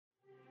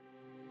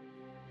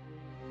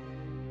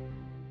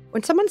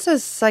When someone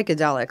says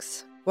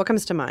psychedelics, what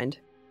comes to mind?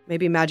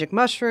 Maybe magic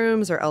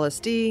mushrooms or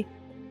LSD?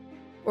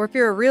 Or if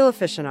you're a real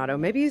aficionado,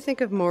 maybe you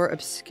think of more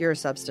obscure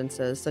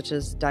substances such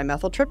as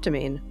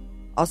dimethyltryptamine,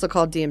 also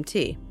called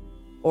DMT,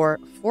 or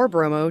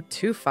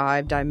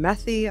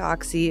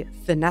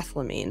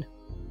 4-bromo-2,5-dimethoxyphenethylamine,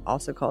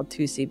 also called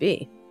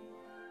 2CB.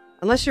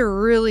 Unless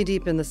you're really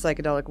deep in the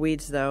psychedelic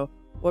weeds, though,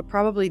 what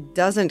probably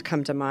doesn't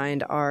come to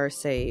mind are,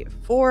 say,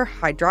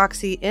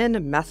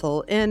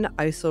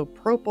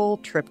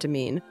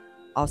 4-hydroxy-N-methyl-N-isopropyltryptamine,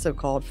 also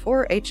called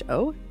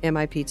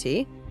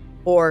 4-HO-MIPT,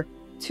 or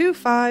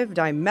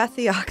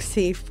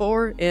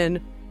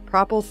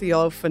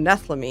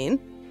 2,5-dimethoxy-4-N-propylthiophenoethylamine,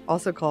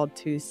 also called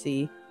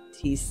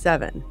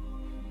 2CT7.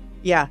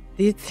 Yeah,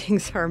 these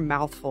things are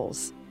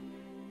mouthfuls.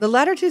 The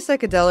latter two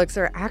psychedelics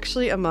are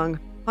actually among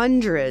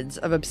hundreds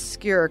of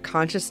obscure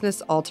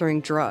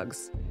consciousness-altering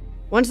drugs,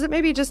 ones that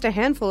maybe just a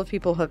handful of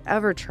people have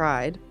ever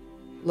tried,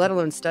 let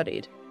alone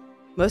studied.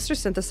 Most are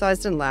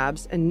synthesized in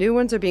labs, and new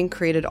ones are being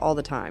created all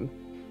the time.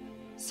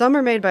 Some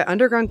are made by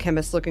underground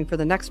chemists looking for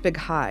the next big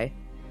high,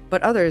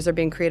 but others are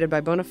being created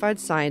by bona fide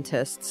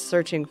scientists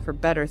searching for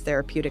better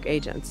therapeutic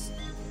agents.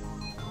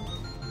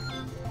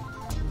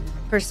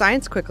 For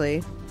Science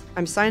Quickly,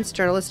 I'm science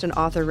journalist and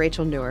author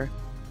Rachel Neuer.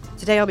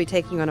 Today I'll be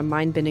taking on a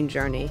mind-bending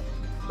journey,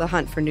 the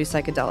hunt for new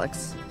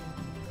psychedelics.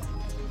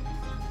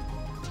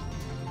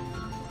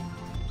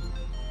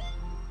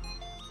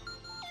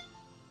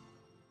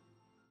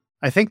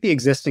 I think the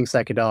existing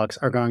psychedelics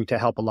are going to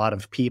help a lot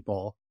of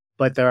people,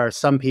 but there are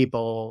some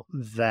people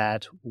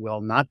that will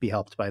not be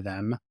helped by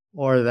them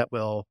or that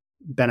will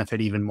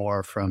benefit even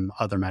more from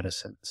other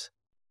medicines.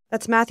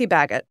 That's Matthew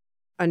Baggett,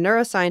 a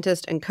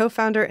neuroscientist and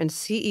co-founder and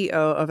CEO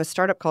of a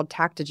startup called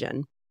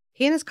Tactogen.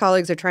 He and his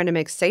colleagues are trying to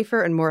make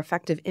safer and more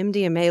effective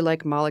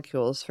MDMA-like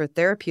molecules for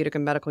therapeutic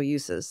and medical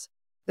uses.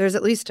 There's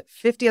at least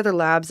 50 other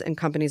labs and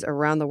companies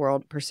around the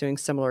world pursuing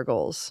similar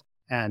goals.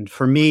 And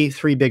for me,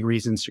 3 big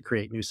reasons to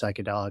create new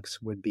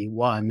psychedelics would be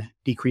 1,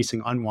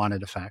 decreasing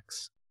unwanted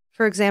effects.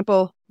 For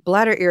example,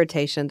 bladder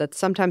irritation that's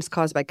sometimes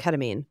caused by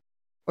ketamine,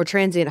 or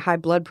transient high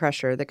blood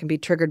pressure that can be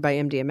triggered by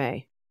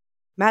MDMA.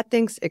 Matt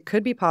thinks it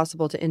could be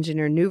possible to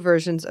engineer new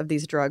versions of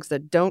these drugs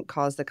that don't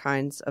cause the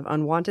kinds of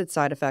unwanted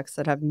side effects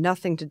that have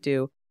nothing to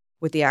do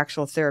with the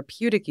actual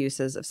therapeutic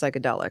uses of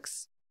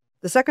psychedelics.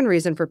 The second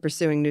reason for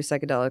pursuing new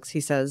psychedelics,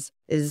 he says,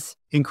 is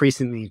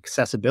increasing the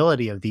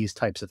accessibility of these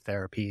types of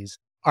therapies.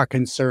 Our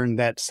concern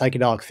that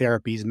psychedelic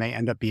therapies may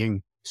end up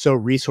being so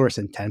resource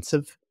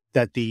intensive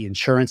that the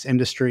insurance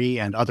industry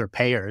and other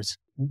payers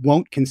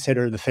won't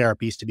consider the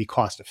therapies to be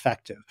cost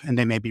effective, and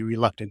they may be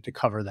reluctant to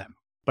cover them.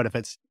 But if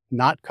it's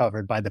not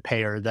covered by the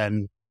payer,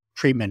 then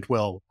treatment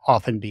will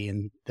often be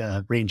in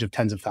the range of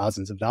tens of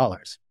thousands of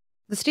dollars.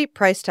 The steep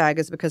price tag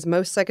is because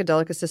most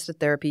psychedelic-assisted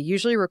therapy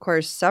usually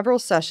requires several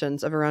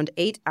sessions of around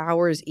 8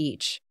 hours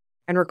each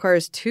and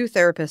requires 2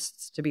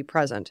 therapists to be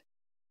present.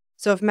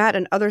 So if Matt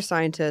and other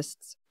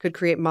scientists could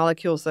create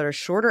molecules that are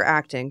shorter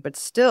acting but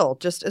still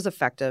just as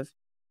effective,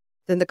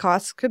 then the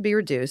costs could be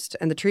reduced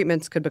and the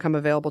treatments could become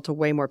available to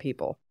way more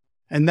people.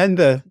 And then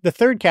the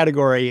third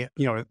category,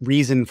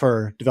 reason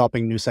for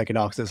developing new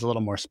psychedelics is a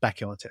little more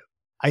speculative.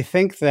 I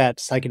think that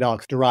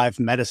psychedelic-derived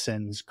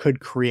medicines could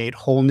create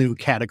whole new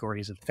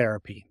categories of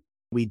therapy.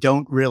 We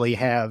don't really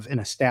have an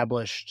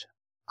established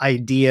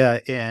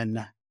idea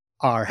in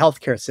our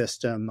healthcare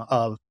system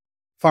of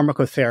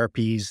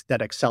pharmacotherapies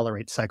that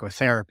accelerate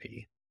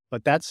psychotherapy,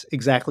 but that's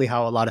exactly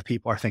how a lot of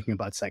people are thinking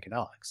about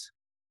psychedelics.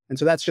 And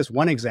so that's just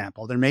one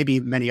example. There may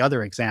be many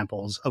other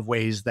examples of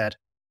ways that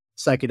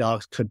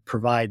psychedelics could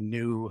provide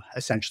new,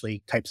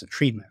 essentially, types of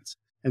treatments.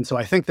 And so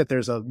I think that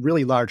there's a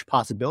really large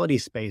possibility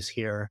space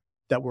here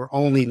that we're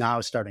only now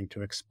starting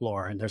to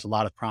explore, and there's a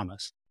lot of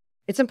promise.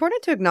 It's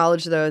important to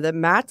acknowledge, though, that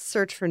Matt's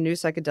search for new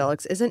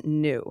psychedelics isn't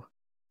new.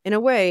 In a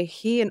way,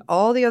 he and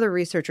all the other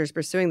researchers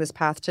pursuing this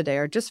path today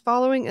are just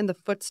following in the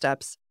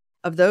footsteps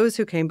of those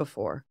who came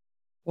before.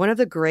 One of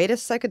the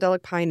greatest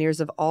psychedelic pioneers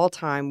of all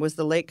time was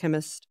the late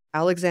chemist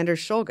Alexander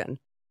Shulgin,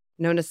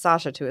 known as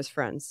Sasha to his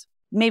friends.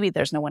 Maybe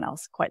there's no one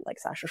else quite like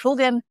Sasha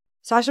Shulgin.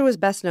 Sasha was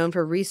best known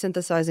for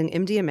resynthesizing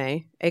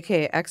MDMA,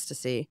 aka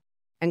ecstasy,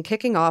 and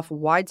kicking off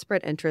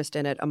widespread interest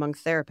in it among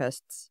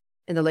therapists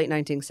in the late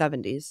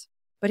 1970s.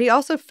 But he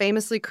also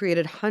famously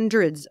created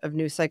hundreds of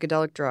new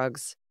psychedelic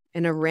drugs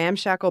in a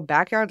ramshackle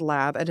backyard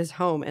lab at his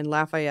home in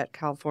Lafayette,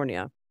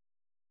 California.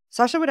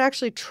 Sasha would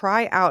actually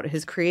try out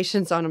his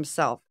creations on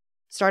himself,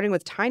 starting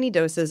with tiny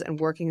doses and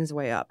working his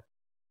way up.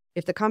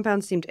 If the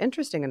compound seemed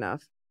interesting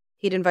enough,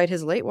 he'd invite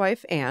his late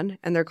wife, Anne,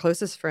 and their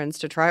closest friends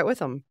to try it with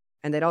him,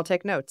 and they'd all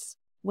take notes.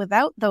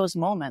 Without those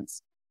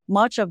moments,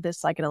 much of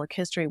this psychedelic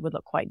history would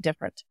look quite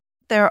different.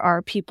 There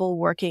are people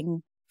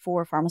working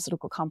for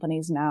pharmaceutical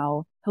companies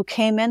now who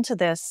came into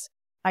this,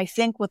 I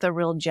think, with a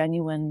real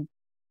genuine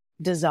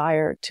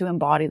desire to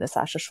embody the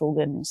Sasha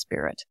Shulgin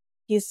spirit.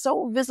 He's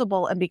so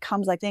visible and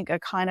becomes, I think, a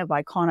kind of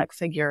iconic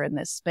figure in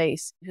this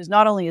space, who's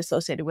not only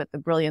associated with the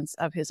brilliance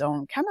of his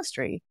own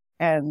chemistry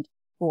and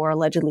for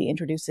allegedly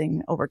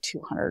introducing over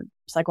 200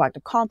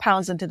 psychoactive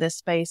compounds into this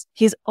space.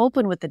 He's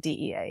open with the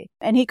DEA,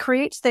 and he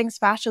creates things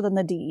faster than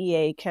the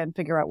DEA can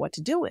figure out what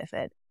to do with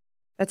it.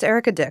 That's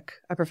Erica Dick,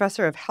 a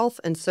professor of health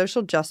and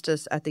social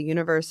justice at the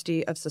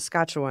University of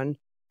Saskatchewan,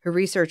 who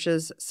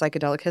researches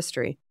psychedelic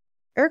history.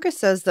 Erica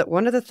says that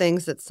one of the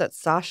things that set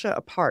Sasha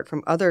apart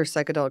from other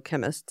psychedelic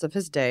chemists of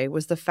his day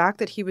was the fact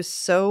that he was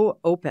so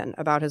open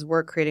about his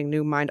work creating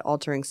new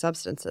mind-altering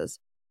substances,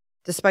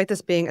 despite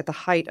this being at the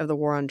height of the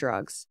war on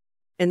drugs.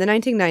 In the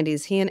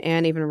 1990s, he and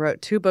Anne even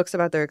wrote 2 books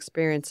about their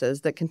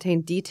experiences that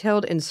contain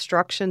detailed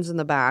instructions in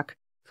the back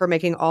for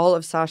making all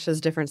of Sasha's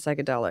different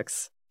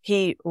psychedelics.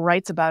 He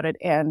writes about it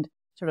and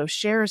sort of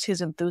shares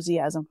his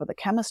enthusiasm for the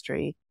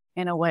chemistry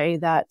in a way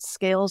that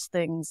scales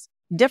things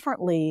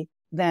differently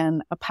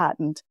than a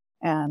patent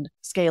and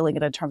scaling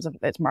it in terms of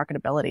its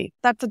marketability.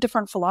 That's a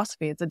different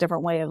philosophy. It's a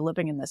different way of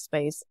living in this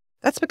space.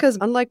 That's because,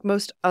 unlike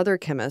most other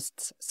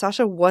chemists,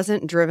 Sasha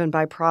wasn't driven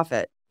by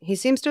profit. He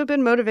seems to have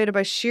been motivated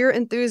by sheer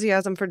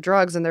enthusiasm for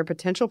drugs and their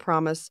potential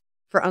promise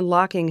for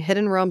unlocking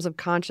hidden realms of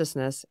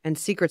consciousness and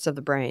secrets of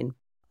the brain.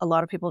 A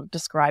lot of people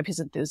describe his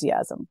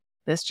enthusiasm,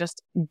 this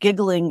just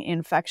giggling,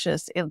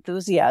 infectious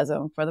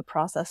enthusiasm for the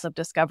process of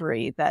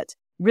discovery that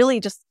really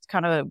just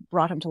kind of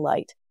brought him to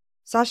light.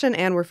 Sasha and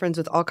Anne were friends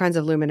with all kinds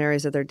of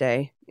luminaries of their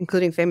day,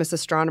 including famous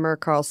astronomer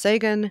Carl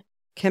Sagan,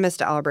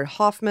 chemist Albert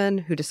Hofmann,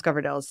 who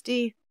discovered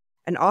LSD,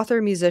 and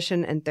author,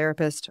 musician, and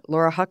therapist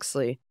Laura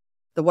Huxley,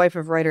 the wife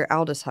of writer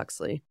Aldous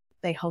Huxley.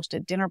 They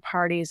hosted dinner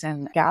parties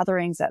and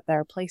gatherings at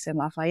their place in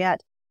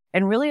Lafayette,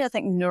 and really, I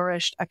think,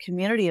 nourished a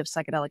community of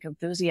psychedelic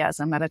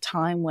enthusiasm at a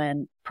time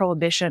when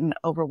prohibition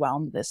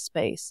overwhelmed this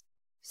space.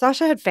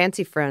 Sasha had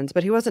fancy friends,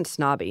 but he wasn't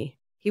snobby.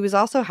 He was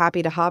also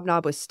happy to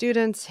hobnob with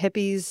students,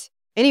 hippies,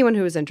 anyone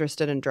who was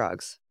interested in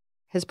drugs.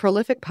 His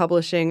prolific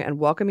publishing and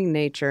welcoming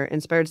nature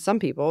inspired some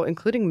people,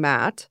 including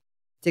Matt,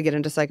 to get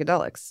into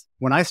psychedelics.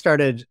 When I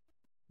started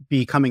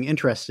becoming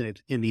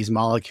interested in these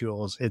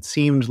molecules, it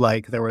seemed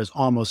like there was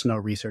almost no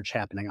research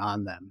happening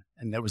on them.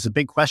 And that was a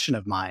big question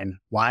of mine.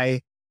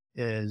 Why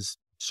is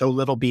so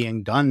little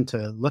being done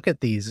to look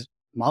at these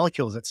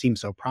molecules that seem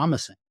so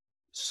promising?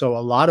 So a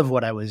lot of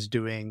what I was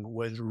doing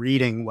was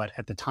reading what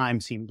at the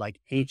time seemed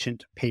like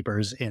ancient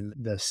papers in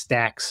the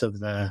stacks of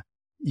the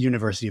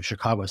University of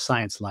Chicago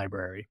Science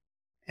Library.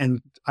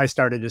 And I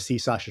started to see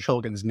Sasha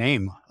Shulgin's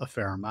name a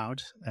fair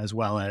amount, as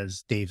well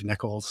as Dave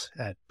Nichols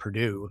at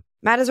Purdue.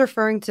 Matt is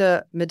referring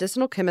to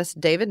medicinal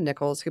chemist David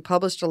Nichols, who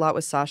published a lot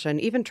with Sasha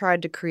and even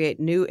tried to create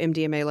new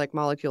MDMA-like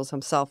molecules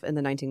himself in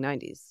the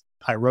 1990s.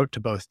 I wrote to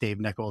both Dave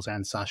Nichols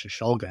and Sasha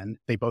Shulgin.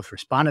 They both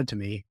responded to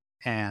me,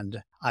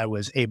 and I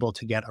was able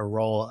to get a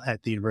role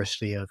at the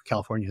University of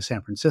California,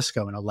 San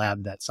Francisco in a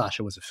lab that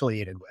Sasha was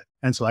affiliated with.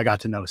 And so I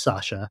got to know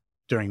Sasha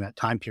during that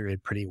time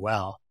period pretty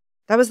well.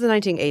 That was the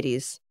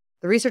 1980s.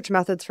 The research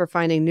methods for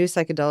finding new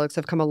psychedelics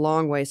have come a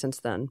long way since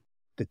then.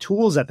 The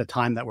tools at the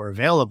time that were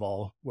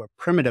available were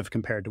primitive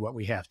compared to what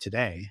we have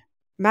today.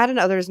 Matt and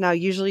others now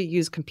usually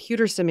use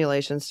computer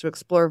simulations to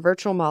explore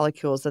virtual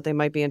molecules that they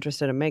might be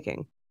interested in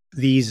making.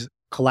 These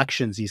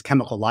collections, these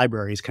chemical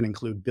libraries, can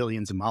include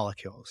billions of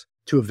molecules.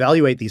 To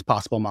evaluate these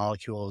possible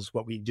molecules,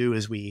 what we do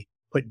is we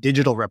put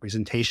digital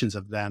representations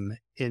of them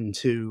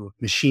into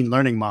machine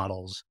learning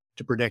models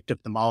to predict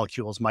if the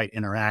molecules might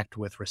interact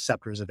with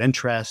receptors of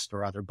interest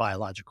or other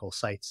biological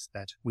sites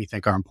that we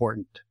think are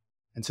important.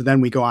 And so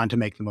then we go on to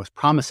make the most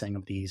promising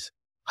of these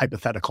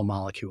hypothetical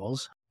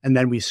molecules. And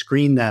then we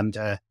screen them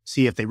to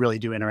see if they really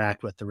do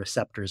interact with the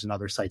receptors and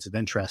other sites of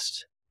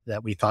interest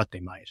that we thought they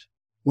might.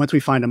 Once we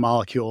find a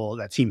molecule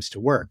that seems to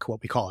work,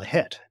 what we call a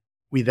hit,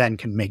 we then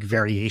can make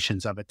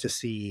variations of it to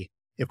see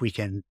if we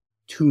can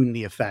tune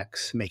the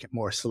effects, make it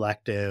more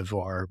selective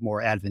or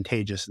more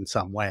advantageous in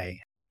some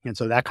way. And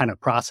so that kind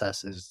of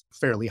process is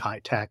fairly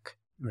high tech.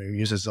 It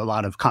uses a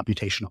lot of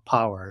computational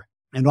power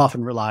and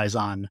often relies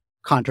on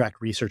contract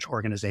research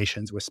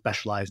organizations with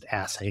specialized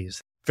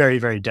assays. Very,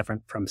 very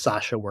different from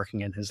Sasha working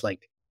in his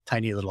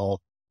tiny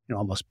little,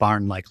 almost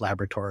barn-like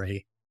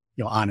laboratory,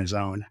 on his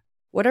own.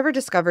 Whatever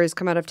discoveries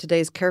come out of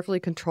today's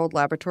carefully controlled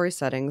laboratory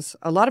settings,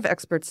 a lot of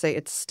experts say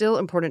it's still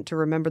important to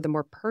remember the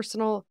more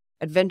personal,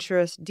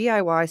 adventurous,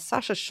 DIY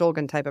Sasha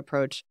Shulgin type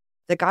approach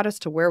that got us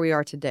to where we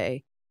are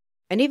today,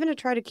 and even to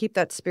try to keep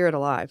that spirit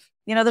alive.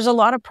 There's a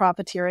lot of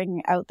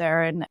profiteering out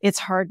there, and it's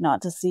hard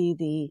not to see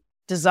the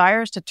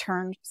desires to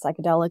turn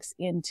psychedelics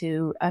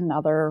into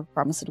another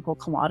pharmaceutical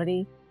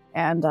commodity.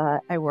 And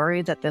I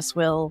worry that this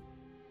will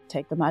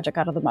take the magic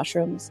out of the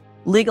mushrooms.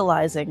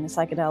 Legalizing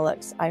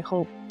psychedelics, I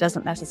hope,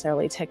 doesn't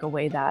necessarily take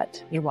away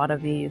that joie de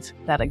vivre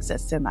that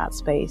exists in that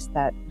space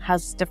that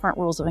has different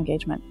rules of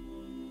engagement.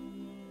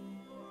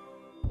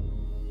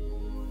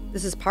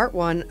 This is part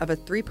 1 of a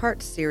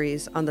 3-part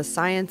series on the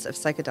science of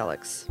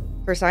psychedelics.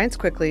 For Science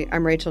Quickly,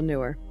 I'm Rachel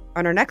Newer.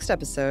 On our next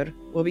episode,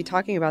 we'll be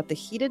talking about the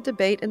heated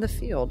debate in the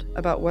field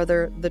about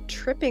whether the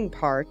tripping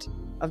part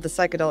of the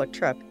psychedelic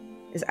trip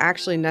is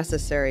actually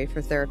necessary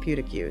for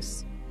therapeutic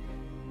use.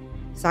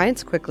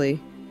 Science Quickly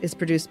is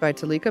produced by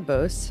Talika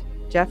Bose,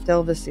 Jeff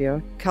Del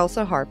Vicio,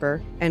 Kelsa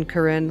Harper, and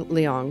Corinne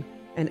Leong.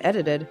 and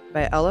edited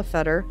by Ella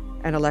Feder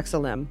and Alexa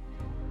Lim.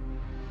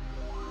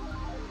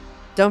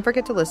 Don't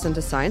forget to listen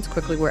to Science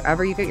Quickly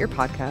wherever you get your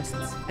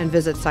podcasts, and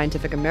visit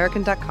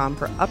scientificamerican.com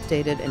for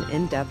updated and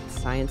in-depth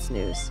science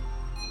news.